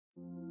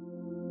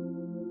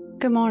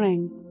Good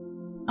morning.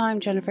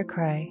 I'm Jennifer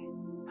Cray,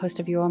 host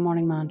of Your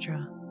Morning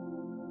Mantra.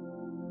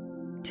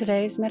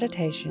 Today's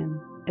meditation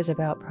is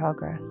about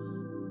progress.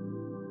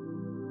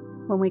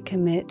 When we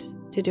commit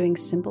to doing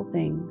simple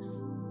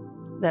things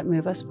that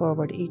move us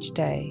forward each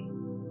day,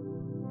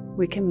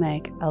 we can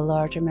make a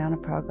large amount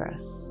of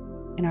progress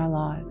in our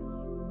lives.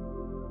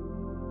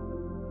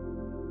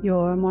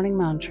 Your Morning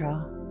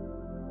Mantra: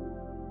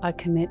 I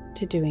commit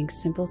to doing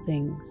simple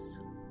things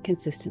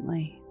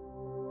consistently.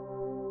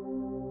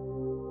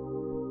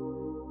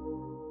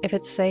 If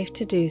it's safe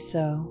to do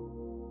so,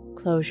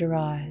 close your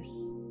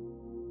eyes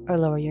or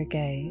lower your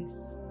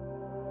gaze.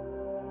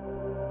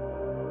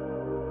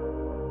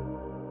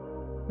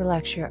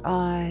 Relax your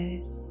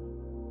eyes,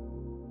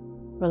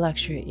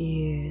 relax your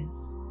ears,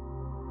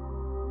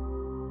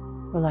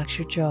 relax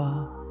your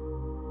jaw.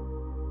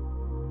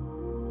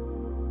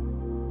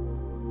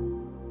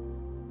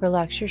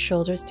 Relax your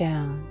shoulders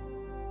down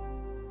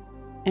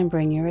and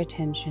bring your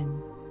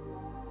attention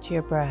to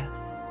your breath.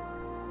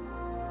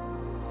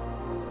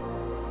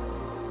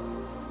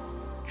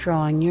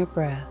 Drawing your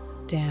breath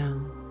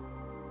down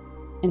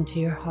into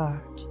your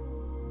heart.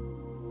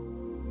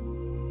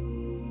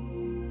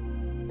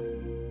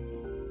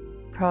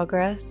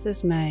 Progress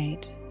is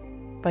made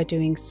by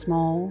doing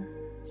small,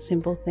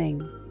 simple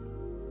things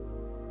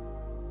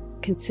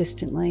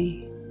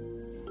consistently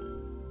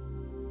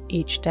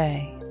each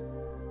day.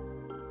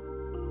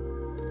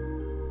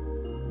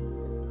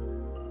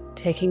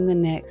 Taking the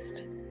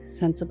next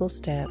sensible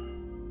step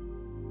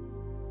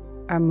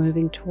are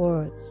moving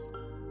towards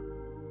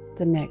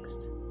the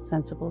next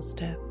sensible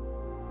step.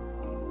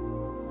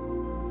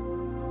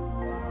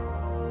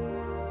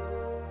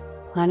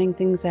 Planning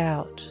things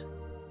out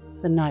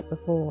the night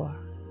before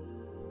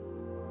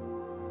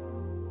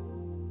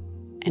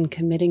and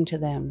committing to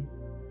them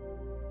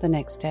the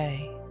next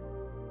day.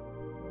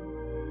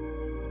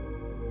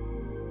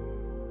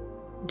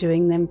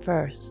 Doing them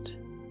first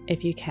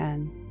if you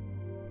can,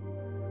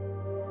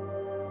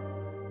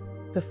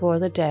 before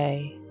the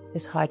day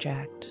is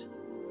hijacked.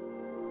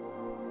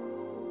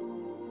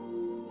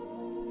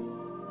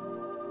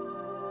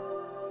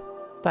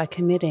 By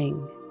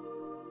committing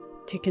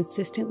to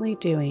consistently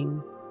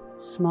doing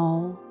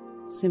small,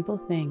 simple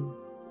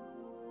things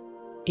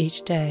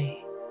each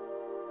day,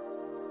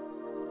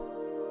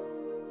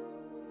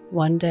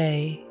 one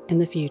day in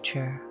the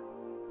future,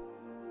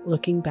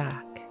 looking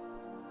back,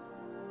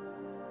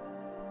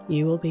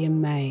 you will be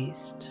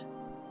amazed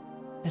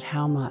at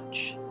how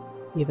much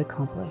you've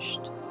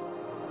accomplished.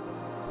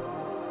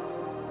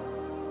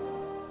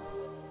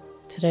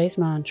 Today's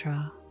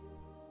mantra: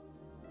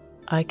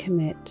 I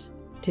commit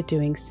to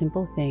doing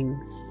simple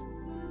things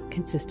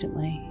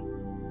consistently.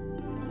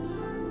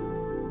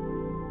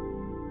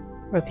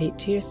 Repeat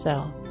to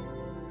yourself,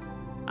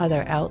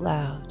 either out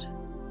loud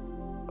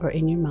or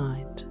in your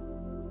mind: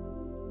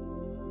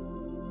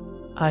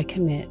 I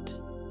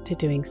commit to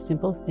doing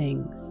simple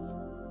things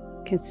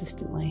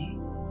consistently.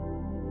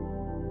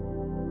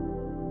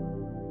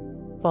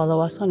 Follow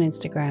us on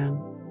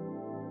Instagram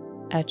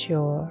at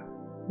Your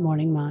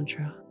Morning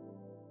Mantra.